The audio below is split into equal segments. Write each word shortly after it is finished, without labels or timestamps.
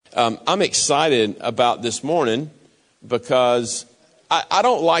I'm excited about this morning because I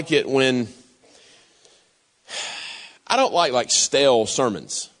don't like it when I don't like stale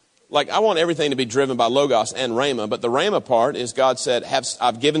sermons. Like, I want everything to be driven by Logos and Rhema, but the Rhema part is God said,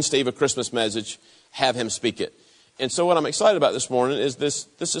 I've given Steve a Christmas message, have him speak it. And so what I'm excited about this morning is this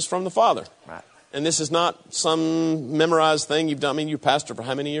is from the Father. Right. And this is not some memorized thing you've done. I mean, you're pastor for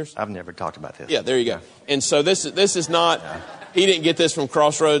how many years? I've never talked about this. Yeah, there you go. And so this is not, he didn't get this from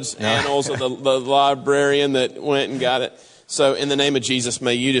Crossroads Annals or the librarian that went and got it. So in the name of Jesus,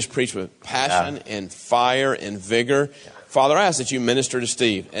 may you just preach with passion and fire and vigor. Father, I ask that you minister to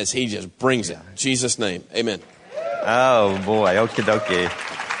Steve as he just brings it. In Jesus' name, amen. Oh, boy. Okie dokie.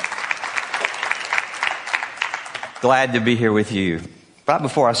 Glad to be here with you. Right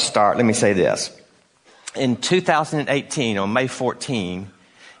before I start, let me say this. In 2018, on May 14,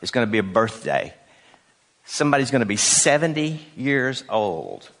 it's going to be a birthday. Somebody's going to be 70 years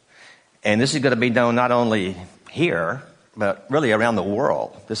old. And this is going to be known not only here, but really around the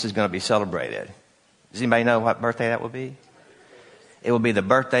world. This is going to be celebrated. Does anybody know what birthday that will be? It will be the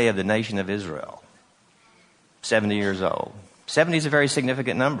birthday of the nation of Israel. 70 years old. 70 is a very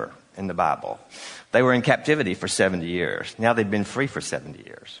significant number in the Bible. They were in captivity for 70 years. Now they've been free for 70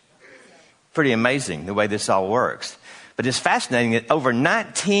 years. Pretty amazing the way this all works. But it's fascinating that over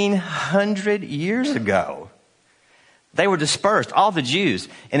 1,900 years ago, they were dispersed, all the Jews.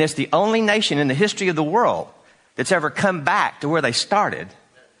 And it's the only nation in the history of the world that's ever come back to where they started,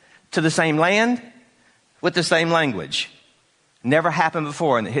 to the same land, with the same language. Never happened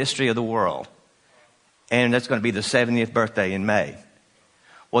before in the history of the world. And that's going to be the 70th birthday in May.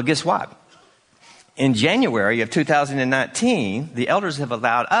 Well, guess what? In January of 2019, the elders have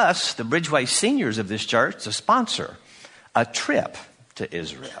allowed us, the Bridgeway seniors of this church, to sponsor a trip to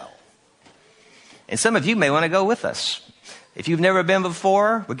Israel. And some of you may want to go with us. If you've never been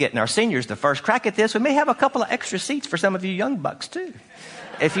before, we're getting our seniors the first crack at this. We may have a couple of extra seats for some of you young bucks, too,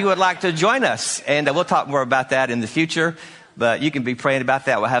 if you would like to join us. And we'll talk more about that in the future. But you can be praying about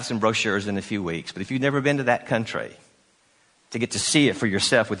that. We'll have some brochures in a few weeks. But if you've never been to that country, to get to see it for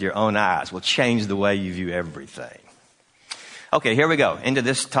yourself with your own eyes will change the way you view everything. Okay, here we go, into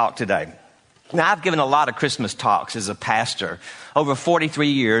this talk today. Now, I've given a lot of Christmas talks as a pastor. Over 43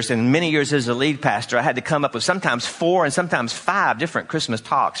 years, and many years as a lead pastor, I had to come up with sometimes 4 and sometimes 5 different Christmas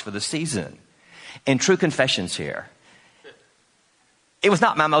talks for the season. And true confessions here. It was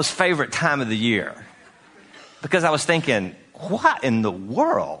not my most favorite time of the year. Because I was thinking, what in the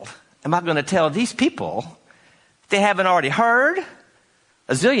world am I going to tell these people they haven't already heard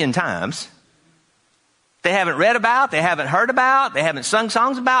a zillion times, they haven't read about, they haven't heard about, they haven't sung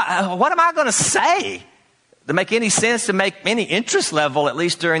songs about? What am I going to say to make any sense, to make any interest level, at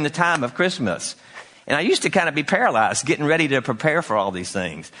least during the time of Christmas? And I used to kind of be paralyzed, getting ready to prepare for all these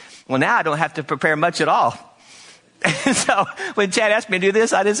things. Well, now I don't have to prepare much at all. And so when Chad asked me to do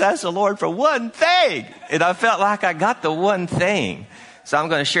this, I just asked the Lord for one thing. And I felt like I got the one thing. So I'm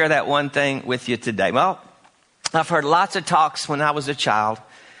going to share that one thing with you today. Well, I've heard lots of talks when I was a child,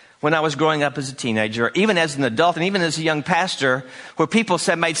 when I was growing up as a teenager, even as an adult and even as a young pastor, where people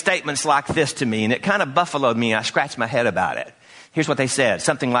made statements like this to me, and it kind of buffaloed me, and I scratched my head about it. Here's what they said,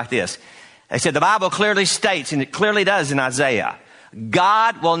 something like this. They said, the Bible clearly states, and it clearly does in Isaiah,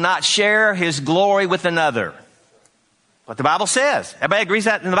 God will not share his glory with another. What the Bible says. Everybody agrees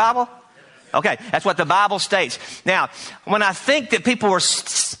that in the Bible? Okay, that's what the Bible states. Now, when I think that people were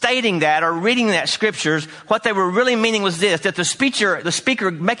stating that or reading that scriptures, what they were really meaning was this, that the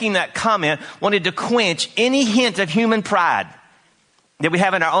speaker making that comment wanted to quench any hint of human pride that we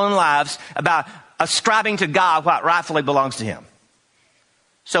have in our own lives about ascribing to God what rightfully belongs to him.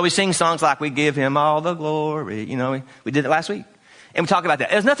 So we sing songs like, we give him all the glory. You know, we did it last week. And we talk about that.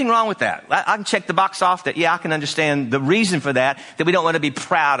 There's nothing wrong with that. I can check the box off that, I can understand the reason for that we don't want to be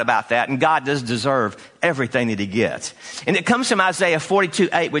proud about that. And God does deserve everything that he gets. And it comes from Isaiah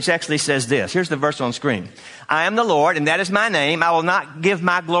 42:8, which actually says this. Here's the verse on screen. I am the Lord, and that is my name. I will not give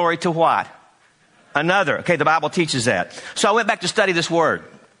my glory to what? Another. Okay, the Bible teaches that. So I went back to study this word.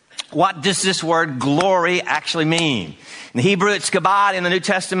 What does this word glory actually mean? In Hebrew, it's kabod. In the New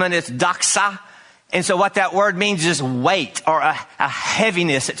Testament, it's doxa. And so what that word means is weight or a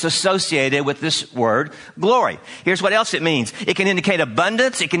heaviness that's associated with this word, glory. Here's what else it means. It can indicate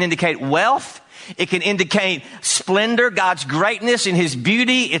abundance. It can indicate wealth. It can indicate splendor, God's greatness and his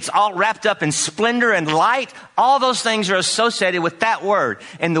beauty. It's all wrapped up in splendor and light. All those things are associated with that word.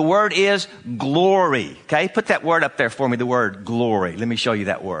 And the word is glory. Okay, put that word up there for me, the word glory. Let me show you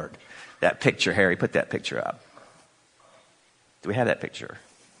that word. That picture, Harry. Put that picture up. Do we have that picture?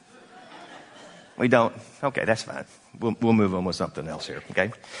 We don't. Okay, that's fine. We'll move on with something else here,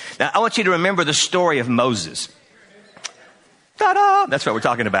 okay? Now, I want you to remember the story of Moses. Ta-da! That's what we're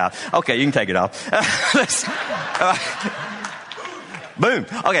talking about. Okay, you can take it off. Boom.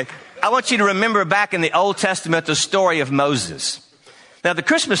 Okay, I want you to remember back in the Old Testament the story of Moses. Now, the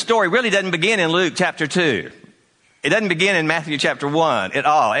Christmas story really doesn't begin in Luke chapter 2. It doesn't begin in Matthew chapter 1 at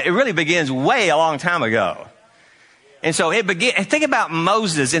all. It really begins way a long time ago. And so think about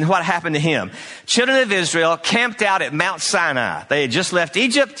Moses and what happened to him. Children of Israel camped out at Mount Sinai. They had just left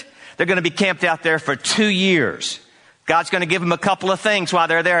Egypt. They're going to be camped out there for 2 years. God's going to give them a couple of things while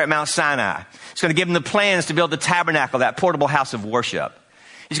they're there at Mount Sinai. He's going to give them the plans to build the tabernacle, that portable house of worship.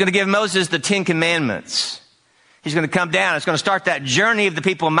 He's going to give Moses the 10 Commandments. He's going to come down. It's going to start that journey of the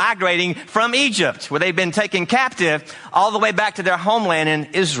people migrating from Egypt, where they've been taken captive, all the way back to their homeland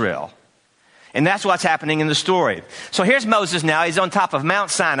in Israel. And that's what's happening in the story. So here's Moses now. He's on top of Mount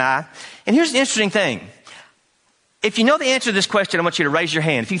Sinai. And here's the interesting thing. If you know the answer to this question, I want you to raise your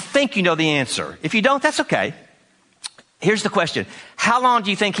hand. If you think you know the answer. If you don't, that's okay. Here's the question. How long do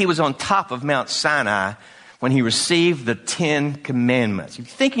you think he was on top of Mount Sinai when he received the 10 Commandments? If you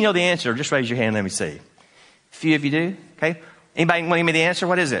think you know the answer, just raise your hand. Let me see. A few of you do. Okay. Anybody want to give me the answer?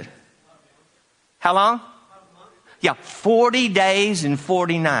 What is it? How long? Yeah, 40 days and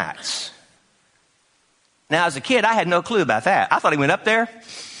 40 nights. Now, as a kid, I had no clue about that. I thought he went up there.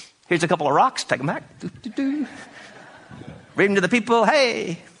 Here's a couple of rocks. Take them back. Read them to the people.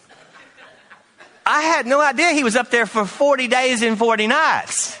 Hey. I had no idea he was up there for 40 days and 40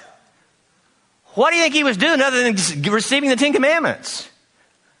 nights. What do you think he was doing other than receiving the 10 Commandments?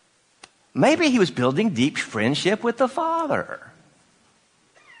 Maybe he was building deep friendship with the Father.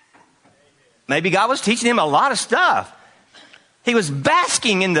 Maybe God was teaching him a lot of stuff. He was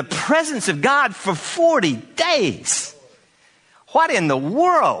basking in the presence of God for 40 days. What in the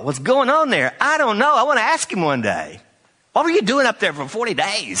world was going on there? I don't know. I want to ask him one day. What were you doing up there for 40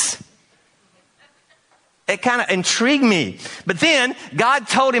 days? It kind of intrigued me. But then God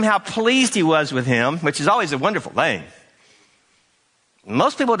told him how pleased he was with him, which is always a wonderful thing.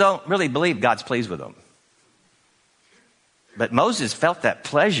 Most people don't really believe God's pleased with them. But Moses felt that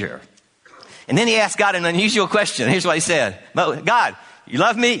pleasure. And then he asked God an unusual question. Here's what he said. God, you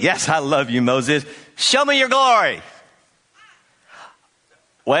love me? Yes, I love you, Moses. Show me your glory.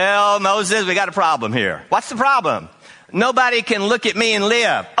 Well, Moses, we got a problem here. What's the problem? Nobody can look at me and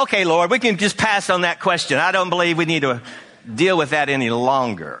live. Okay, Lord, we can just pass on that question. I don't believe we need to deal with that any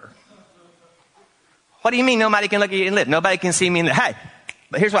longer. What do you mean nobody can look at you and live? Nobody can see me and live. Hey,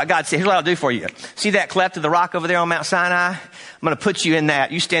 but here's what God said. Here's what I'll do for you. See that cleft of the rock over there on Mount Sinai? I'm going to put you in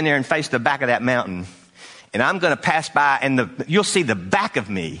that. You stand there and face the back of that mountain. And I'm going to pass by and you'll see the back of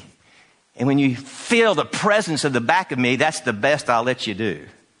me. And when you feel the presence of the back of me, that's the best I'll let you do.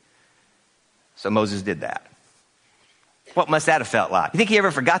 So Moses did that. What must that have felt like? You think he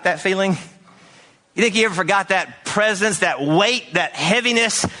ever forgot that feeling? You think he ever forgot that presence, that weight, that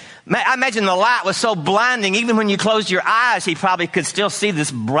heaviness? I imagine the light was so blinding, even when you closed your eyes, he probably could still see this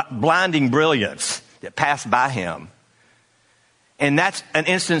blinding brilliance that passed by him. And that's an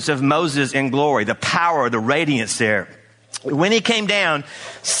instance of Moses in glory, the power, the radiance there. When he came down,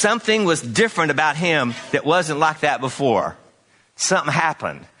 something was different about him that wasn't like that before. Something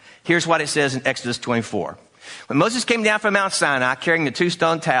happened. Here's what it says in Exodus 24. When Moses came down from Mount Sinai carrying the 2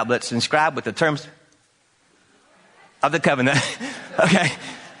 stone tablets inscribed with the terms of the covenant, okay,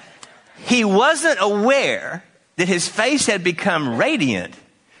 he wasn't aware that his face had become radiant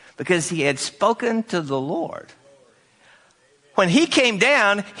because he had spoken to the Lord. When he came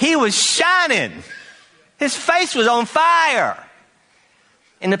down, he was shining. His face was on fire.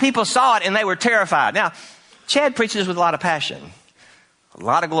 And the people saw it and they were terrified. Now, Chad preaches with a lot of passion, a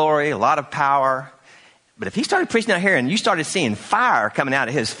lot of glory, a lot of power. But if he started preaching out here and you started seeing fire coming out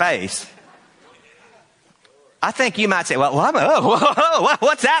of his face, I think you might say, well,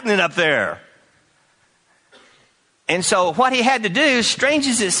 what's happening up there? And so what he had to do, strange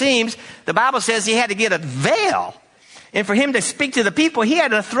as it seems, the Bible says he had to get a veil. And for him to speak to the people, he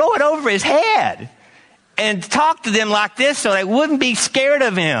had to throw it over his head and talk to them like this so they wouldn't be scared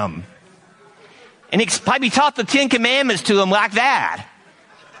of him. And he probably taught the 10 Commandments to them like that.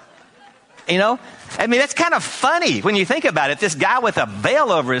 You know? I mean, that's kind of funny when you think about it. This guy with a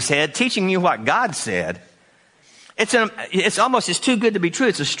veil over his head teaching you what God said. It's too good to be true.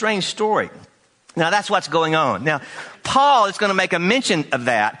 It's a strange story. Now, that's what's going on. Now, Paul is going to make a mention of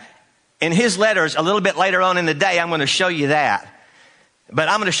that in his letters a little bit later on in the day. I'm going to show you that. But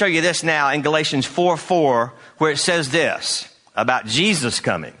I'm going to show you this now in Galatians 4:4, where it says this about Jesus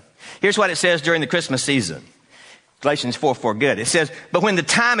coming. Here's what it says during the Christmas season. Galatians 4:4, good. It says, but when the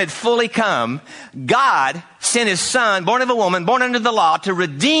time had fully come, God sent his son, born of a woman, born under the law, to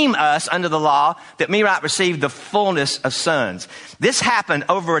redeem us under the law, that we might receive the fullness of sons. This happened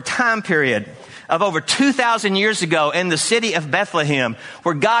over a time period of over 2,000 years ago in the city of Bethlehem,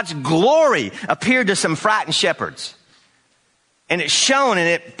 where God's glory appeared to some frightened shepherds. And it shone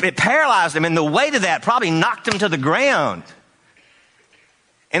and it paralyzed them, and the weight of that probably knocked them to the ground.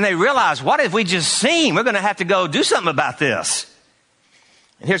 And they realized, what have we just seen? We're going to have to go do something about this.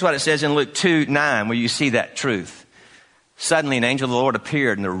 And here's what it says in Luke 2:9, where you see that truth. Suddenly an angel of the Lord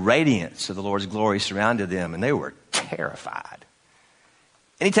appeared, and the radiance of the Lord's glory surrounded them, and they were terrified.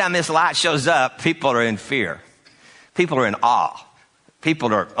 Anytime this light shows up, people are in fear. People are in awe.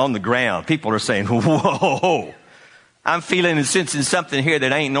 People are on the ground. People are saying, whoa, I'm feeling and sensing something here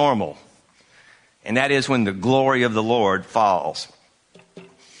that ain't normal. And that is when the glory of the Lord falls.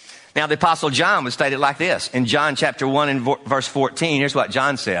 Now, the Apostle John would state it like this. In John chapter 1 and verse 14, here's what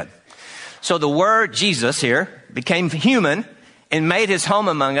John said. So the Word, Jesus here, became human and made his home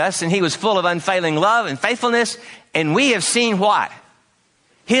among us, and he was full of unfailing love and faithfulness, and we have seen what?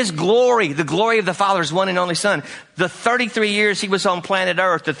 His glory, the glory of the Father's one and only Son. The 33 years he was on planet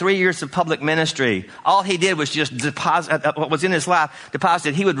Earth, the 3 years of public ministry, all he did was just deposit what was in his life,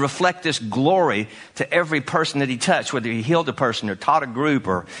 deposit. He would reflect this glory to every person that he touched, whether he healed a person or taught a group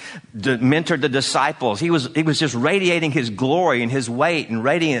or mentored the disciples. He was just radiating his glory and his weight and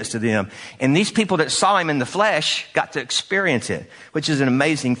radiance to them. And these people that saw him in the flesh got to experience it, which is an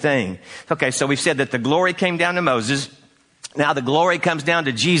amazing thing. Okay, so we've said that the glory came down to Moses. Now the glory comes down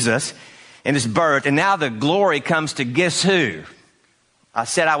to Jesus in his birth. And now the glory comes to guess who? I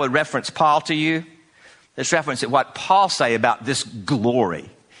said I would reference Paul to you. Let's reference what Paul say about this glory.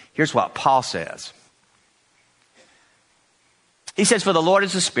 Here's what Paul says. He says, for the Lord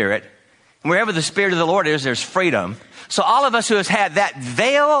is the Spirit. And wherever the Spirit of the Lord is, there's freedom. So all of us who has had that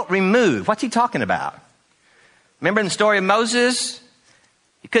veil removed. What's he talking about? Remember in the story of Moses?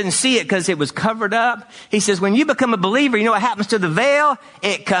 You couldn't see it because it was covered up. He says, when you become a believer, you know what happens to the veil?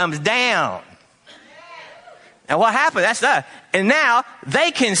 It comes down. And what happened? That's that. And now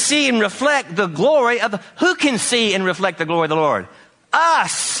they can see and reflect the glory of who can see and reflect the glory of the Lord?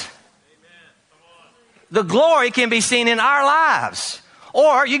 Us. The glory can be seen in our lives.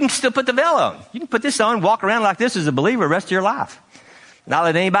 Or you can still put the veil on. You can put this on, walk around like this as a believer the rest of your life. Not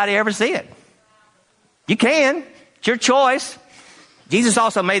let anybody ever see it. You can. It's your choice. Jesus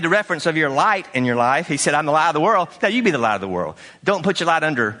also made the reference of your light in your life. He said, I'm the light of the world. Now you be the light of the world. Don't put your light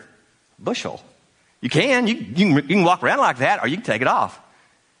under a bushel. You can. You can walk around like that, or you can take it off.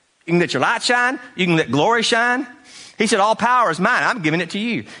 You can let your light shine. You can let glory shine. He said, all power is mine. I'm giving it to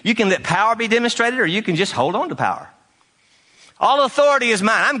you. You can let power be demonstrated, or you can just hold on to power. All authority is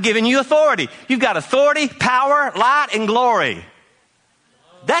mine. I'm giving you authority. You've got authority, power, light, and glory.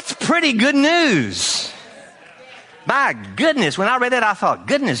 That's pretty good news. My goodness, when I read that, I thought,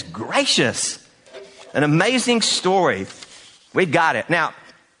 goodness gracious. An amazing story. We got it. Now,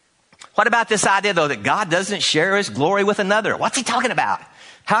 what about this idea, though, that God doesn't share his glory with another? What's he talking about?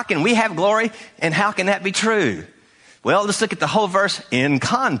 How can we have glory, and how can that be true? Well, let's look at the whole verse in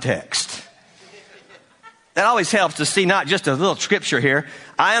context. That always helps to see not just a little scripture here.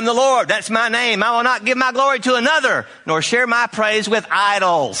 I am the Lord. That's my name. I will not give my glory to another, nor share my praise with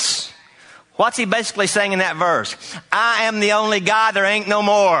idols. What's he basically saying in that verse? I am the only God. There ain't no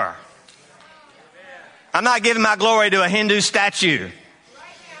more. I'm not giving my glory to a Hindu statue.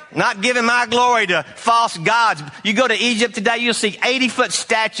 Not giving my glory to false gods. You go to Egypt today, you'll see 80-foot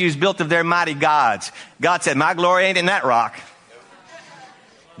statues built of their mighty gods. God said, my glory ain't in that rock.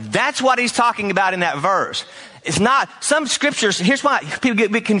 That's what he's talking about in that verse. It's not, some scriptures, here's why people get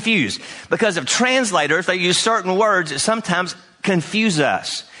a bit confused. Because of translators, they use certain words that sometimes confuse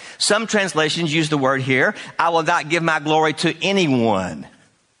us. Some translations use the word here, I will not give my glory to anyone.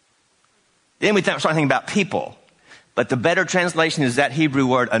 Then we start thinking about people. But the better translation is that Hebrew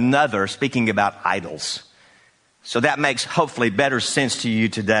word another, speaking about idols. So that makes hopefully better sense to you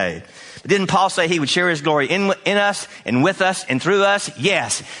today. But didn't Paul say he would share his glory in us and with us and through us?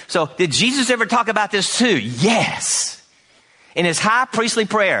 Yes. So did Jesus ever talk about this too? Yes. In his high priestly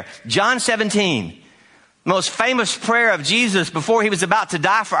prayer, John 17, most famous prayer of Jesus before he was about to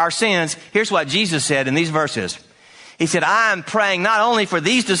die for our sins. Here's what Jesus said in these verses. He said, I am praying not only for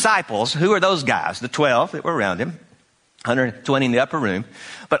these disciples. Who are those guys? The 12 that were around him. 120 in the upper room.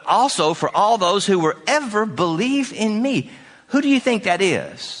 But also for all those who will ever believe in me. Who do you think that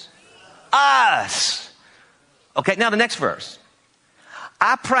is? Us. Okay, now the next verse.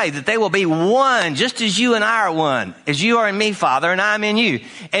 I pray that they will be one, just as you and I are one, as you are in me, Father, and I'm in you.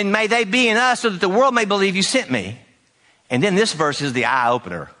 And may they be in us so that the world may believe you sent me. And then this verse is the eye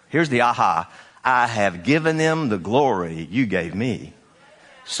opener. Here's the aha. I have given them the glory you gave me,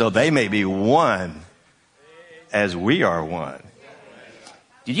 so they may be one as we are one.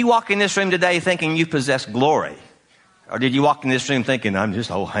 Did you walk in this room today thinking you possess glory? Or did you walk in this room thinking, I'm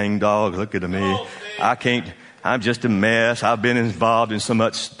just old hangdog, look at me. I'm just a mess. I've been involved in so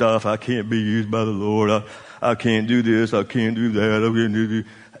much stuff. I can't be used by the Lord. I can't do this. I can't do that. I can't do this.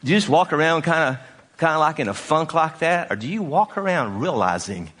 Do you just walk around kind of like in a funk like that? Or do you walk around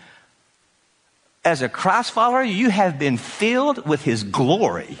realizing, as a Christ follower, you have been filled with His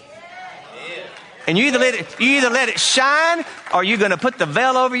glory? And you either let it shine, or you're going to put the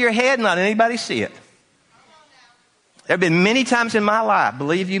veil over your head and not anybody see it. There have been many times in my life,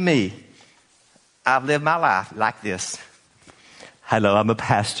 believe you me, I've lived my life like this. Hello, I'm a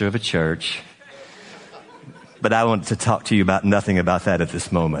pastor of a church. But I want to talk to you about nothing about that at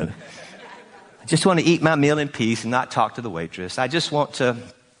this moment. I just want to eat my meal in peace and not talk to the waitress. I just want to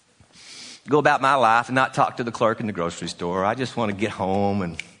go about my life and not talk to the clerk in the grocery store. I just want to get home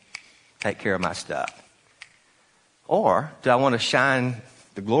and take care of my stuff. Or do I want to shine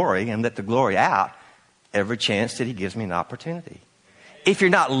the glory and let the glory out every chance that He gives me an opportunity? If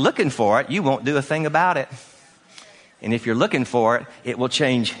you're not looking for it, you won't do a thing about it. And if you're looking for it, it will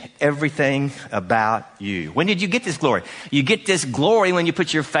change everything about you. When did you get this glory? You get this glory when you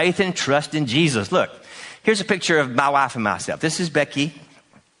put your faith and trust in Jesus. Look, here's a picture of my wife and myself. This is Becky.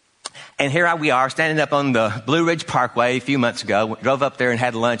 And here we are standing up on the Blue Ridge Parkway a few months ago. Drove up there and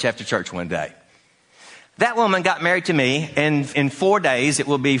had lunch after church one day. That woman got married to me, and in 4 days, it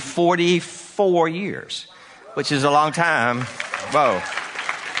will be 44 years, which is a long time. Whoa.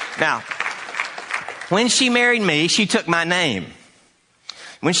 Now, when she married me, she took my name.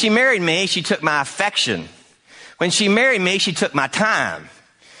 When she married me, she took my affection. When she married me, she took my time.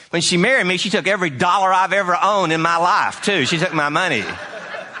 When she married me, she took every dollar I've ever owned in my life, too. She took my money.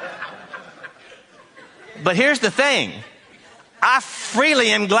 But here's the thing. I freely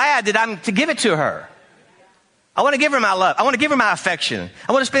am glad that I'm to give it to her. I want to give her my love. I want to give her my affection.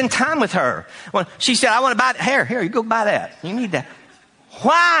 I want to spend time with her. She said, I want to buy that. Here, you go buy that. You need that.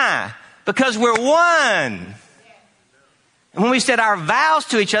 Why? Because we're one. And when we said our vows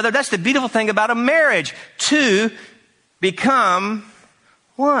to each other, that's the beautiful thing about a marriage. Two become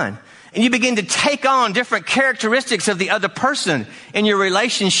one. And you begin to take on different characteristics of the other person in your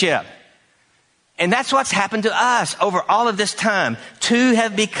relationship. And that's what's happened to us over all of this time. Two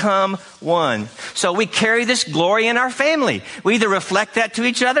have become one. So we carry this glory in our family. We either reflect that to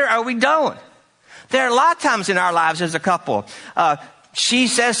each other or we don't. There are a lot of times in our lives as a couple, she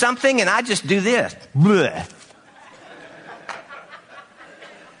says something and I just do this. Blech.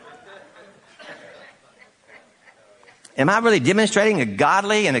 Am I really demonstrating a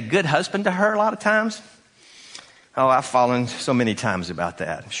godly and a good husband to her a lot of times? Oh, I've fallen so many times about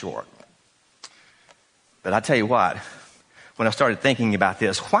that, sure. But I tell you what, when I started thinking about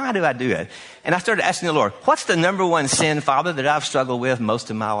this, why do I do it? And I started asking the Lord, what's the number one sin, Father, that I've struggled with most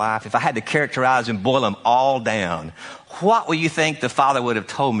of my life? If I had to characterize and boil them all down, what would you think the Father would have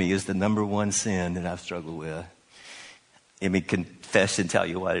told me is the number one sin that I've struggled with? Let me confess and tell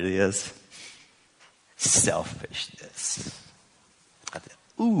you what it is. Selfishness.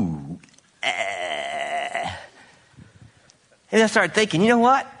 Ooh. And I started thinking, you know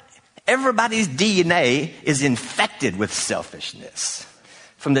what? Everybody's DNA is infected with selfishness.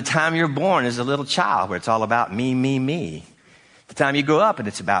 From the time you're born as a little child, where it's all about me, me, me. The time you grow up and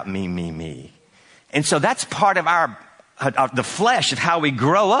it's about me, me, me. And so that's part of the flesh of how we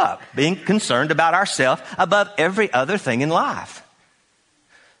grow up, being concerned about ourselves above every other thing in life.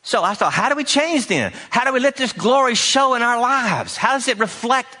 So I thought, how do we change then? How do we let this glory show in our lives? How does it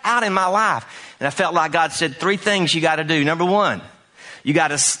reflect out in my life? And I felt like God said 3 things you got to do. Number 1, you got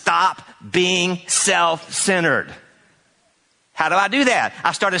to stop being self-centered. How do I do that?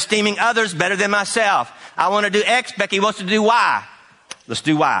 I start esteeming others better than myself. I want to do X. Becky wants to do Y. Let's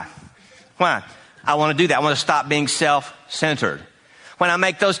do Y. Why? I want to do that. I want to stop being self-centered. When I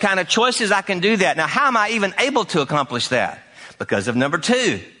make those kind of choices, I can do that. Now, how am I even able to accomplish that? Because of number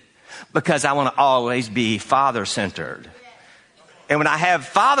 2. Because I want to always be Father-centered. And when I have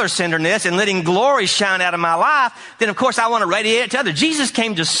Father-centeredness and letting glory shine out of my life, then of course I want to radiate it to others. Jesus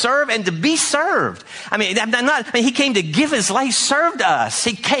came to serve and to be served. He came to give His life, served us.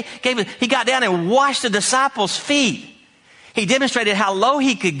 He got down and washed the disciples' feet. He demonstrated how low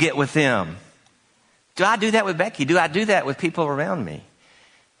He could get with them. Do I do that with Becky? Do I do that with people around me?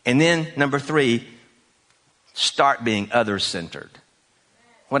 And then number 3, start being others-centered.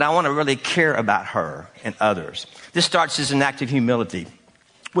 When I want to really care about her and others. This starts as an act of humility.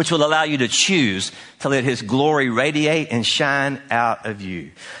 which will allow you to choose to let his glory radiate and shine out of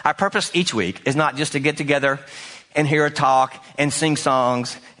you. Our purpose each week is not just to get together and hear a talk and sing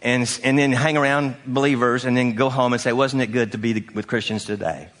songs and then hang around believers and then go home and say, wasn't it good to be with Christians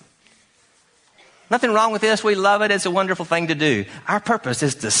today? Nothing wrong with this. We love it. It's a wonderful thing to do. Our purpose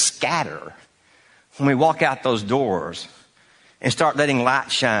is to scatter when we walk out those doors and start letting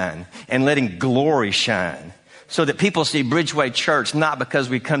light shine and letting glory shine, so that people see Bridgeway Church not because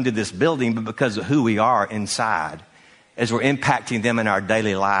we come to this building, but because of who we are inside as we're impacting them in our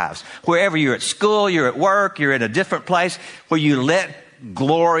daily lives. Wherever you're at school, you're at work, you're in a different place, where you let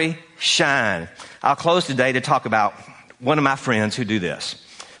glory shine. I'll close today to talk about one of my friends who do this.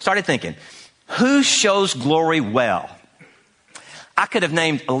 Started thinking, who shows glory well? I could have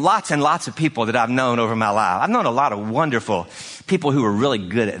named lots and lots of people that I've known over my life. I've known a lot of wonderful people who are really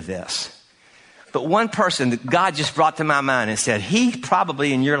good at this. But one person that God just brought to my mind and said, he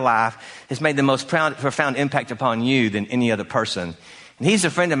probably in your life has made the most profound impact upon you than any other person. And he's a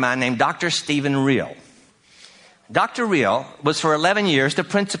friend of mine named Dr. Stephen Reel. Dr. Reel was for 11 years the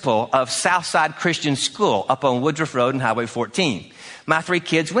principal of Southside Christian School up on Woodruff Road and Highway 14. My 3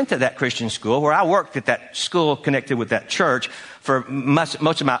 kids went to that Christian school, where I worked at that school connected with that church for most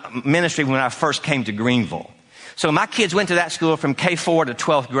of my ministry when I first came to Greenville. So my kids went to that school from K4 to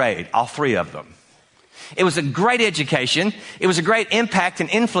 12th grade, all 3 of them. It was a great education. It was a great impact and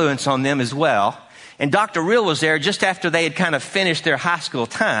influence on them as well. And Dr. Reel was there just after they had kind of finished their high school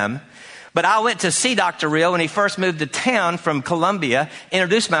time. But I went to see Dr. Reel when he first moved to town from Columbia,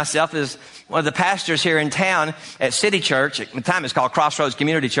 introduced myself as one of the pastors here in town at City Church. At the time it's called Crossroads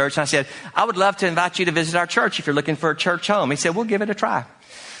Community Church. And I said, I would love to invite you to visit our church if you're looking for a church home. He said, we'll give it a try.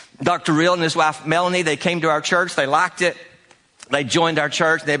 Dr. Reel and his wife Melanie, they came to our church. They liked it. They joined our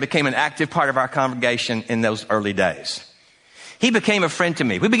church. They became an active part of our congregation in those early days. He became a friend to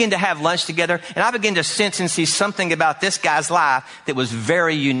me. We began to have lunch together, and I began to sense and see something about this guy's life that was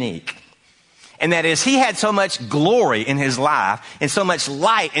very unique. And that is, he had so much glory in his life and so much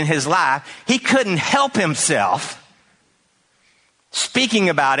light in his life, he couldn't help himself speaking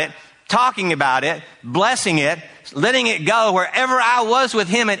about it, talking about it, blessing it, letting it go wherever I was with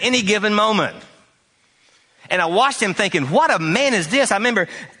him at any given moment. And I watched him thinking, what a man is this? I remember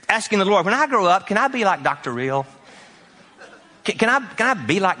asking the Lord, when I grow up, can I be like Dr. Reel? Can I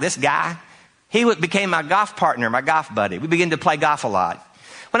be like this guy? He became my golf partner, my golf buddy. We began to play golf a lot.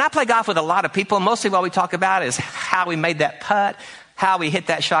 When I play golf with a lot of people, mostly what we talk about is how we made that putt, how we hit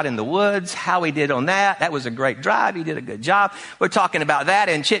that shot in the woods, how we did on that. That was a great drive. He did a good job. We're talking about that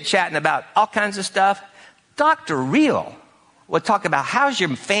and chit-chatting about all kinds of stuff. Dr. Reel would talk about, how's your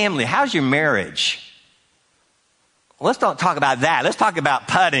family? How's your marriage? Well, let's don't talk about that. Let's talk about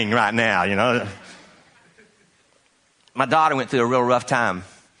putting right now, you know. My daughter went through a real rough time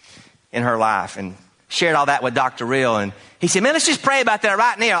in her life and shared all that with Dr. Reel. And he said, man, let's just pray about that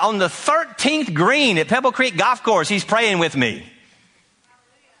right now. On the 13th green at Pebble Creek Golf Course, he's praying with me.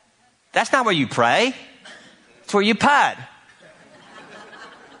 That's not where you pray. It's where you putt.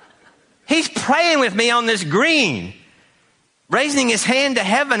 He's praying with me on this green, raising his hand to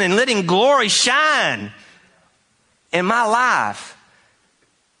heaven and letting glory shine in my life.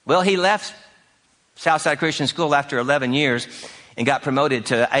 Well, he left Southside Christian School after 11 years and got promoted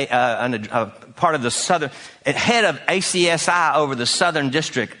to a part of the southern, head of ACSI over the Southern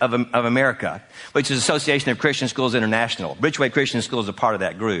District of America, which is Association of Christian Schools International. Bridgeway Christian School is a part of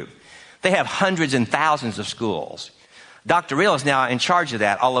that group. They have hundreds and thousands of schools. Dr. Reel is now in charge of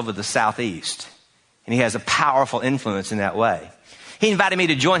that all over the Southeast, and he has a powerful influence in that way. He invited me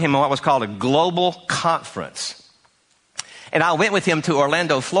to join him on what was called a global conference. And I went with him to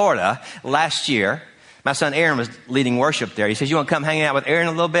Orlando, Florida last year. My son Aaron was leading worship there. He says, you want to come hang out with Aaron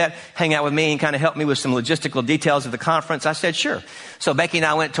a little bit, hang out with me and kind of help me with some logistical details of the conference? I said, sure. So Becky and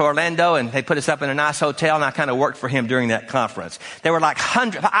I went to Orlando, and they put us up in a nice hotel, and I kind of worked for him during that conference. There were like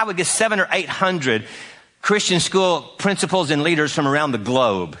I would guess 700 or 800 Christian school principals and leaders from around the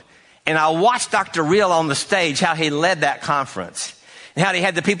globe. And I watched Dr. Reel on the stage, how he led that conference. And how he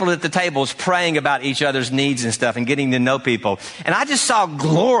had the people at the tables praying about each other's needs and stuff and getting to know people. And I just saw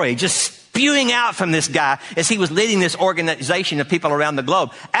glory just spewing out from this guy as he was leading this organization of people around the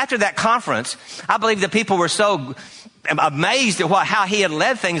globe. After that conference, I believe that people were so amazed at how he had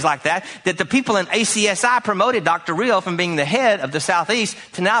led things like that the people in ACSI promoted Dr. Reel from being the head of the Southeast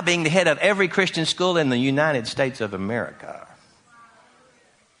to now being the head of every Christian school in the United States of America.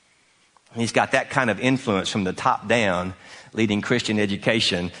 He's got that kind of influence from the top down, leading Christian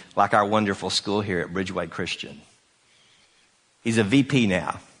education like our wonderful school here at Bridgeway Christian. He's a VP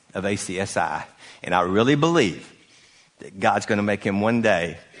now of ACSI, and I really believe that God's going to make him one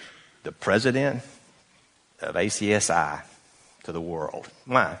day the president of ACSI to the world.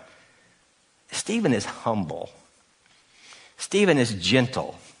 Why? Stephen is humble. Stephen is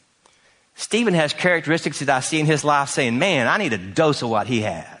gentle. Stephen has characteristics that I see in his life saying, man, I need a dose of what he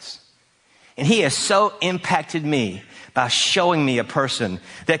has. And he has so impacted me by showing me a person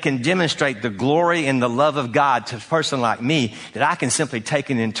that can demonstrate the glory and the love of God to a person like me, that I can simply take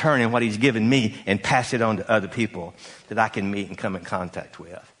it in turn in what he's given me and pass it on to other people that I can meet and come in contact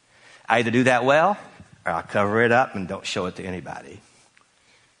with. I either do that well or I cover it up and don't show it to anybody.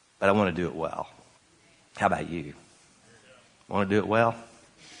 But I want to do it well. How about you? Want to do it well?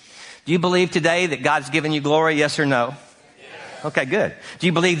 Do you believe today that God's given you glory, yes or no? Yes. Okay, good. Do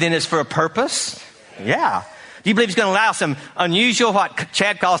you believe then it's for a purpose? Yeah. Do you believe he's going to allow some unusual, what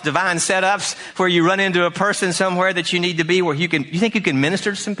Chad calls divine setups, where you run into a person somewhere that you need to be, where you think you can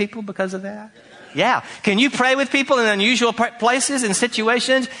minister to some people because of that? Yeah. Can you pray with people in unusual places and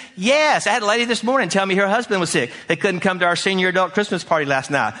situations? Yes. I had a lady this morning tell me her husband was sick. They couldn't come to our senior adult Christmas party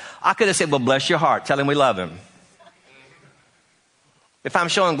last night. I could have said, well, bless your heart. Tell him we love him. If I'm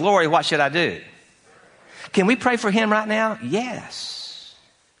showing glory, what should I do? Can we pray for him right now? Yes.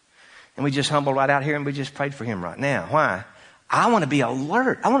 And we just humbled right out here and we just prayed for him right now. Why? I want to be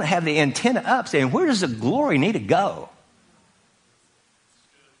alert. I want to have the antenna up saying, where does the glory need to go?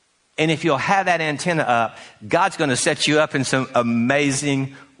 And if you'll have that antenna up, God's going to set you up in some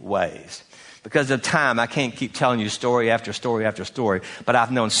amazing ways. Because of time, I can't keep telling you story after story after story. But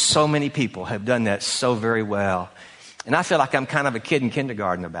I've known so many people have done that so very well. And I feel like I'm kind of a kid in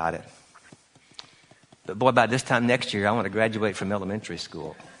kindergarten about it. But boy, by this time next year, I want to graduate from elementary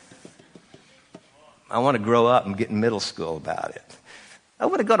school. I want to grow up and get in middle school about it. I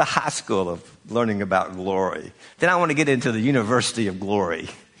want to go to high school of learning about glory. Then I want to get into the University of Glory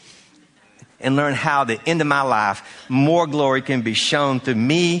and learn how at the end of my life, more glory can be shown through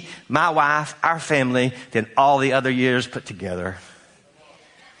me, my wife, our family, than all the other years put together.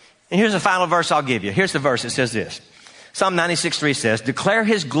 And here's the final verse I'll give you. Here's the verse. It says this. Psalm 96:3 says, declare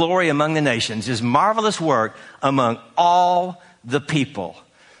his glory among the nations, his marvelous work among all the people.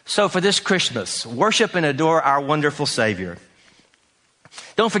 So for this Christmas, worship and adore our wonderful Savior.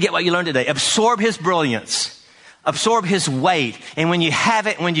 Don't forget what you learned today. Absorb his brilliance. Absorb his weight. And when you have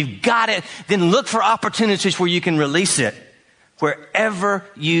it, when you've got it, then look for opportunities where you can release it wherever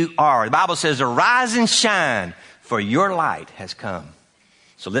you are. The Bible says, arise and shine, for your light has come.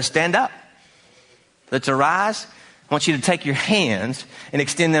 So let's stand up. Let's arise. I want you to take your hands and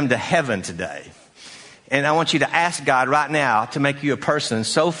extend them to heaven today. And I want you to ask God right now to make you a person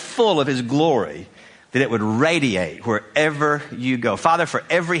so full of his glory that it would radiate wherever you go. Father, for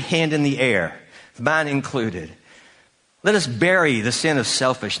every hand in the air, mine included, let us bury the sin of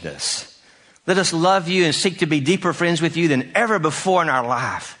selfishness. Let us love you and seek to be deeper friends with you than ever before in our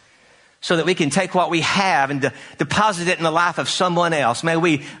life, so that we can take what we have and deposit it in the life of someone else. May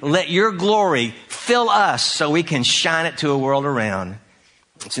we let your glory fill us so we can shine it to a world around.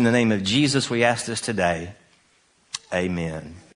 It's in the name of Jesus we ask this today. Amen.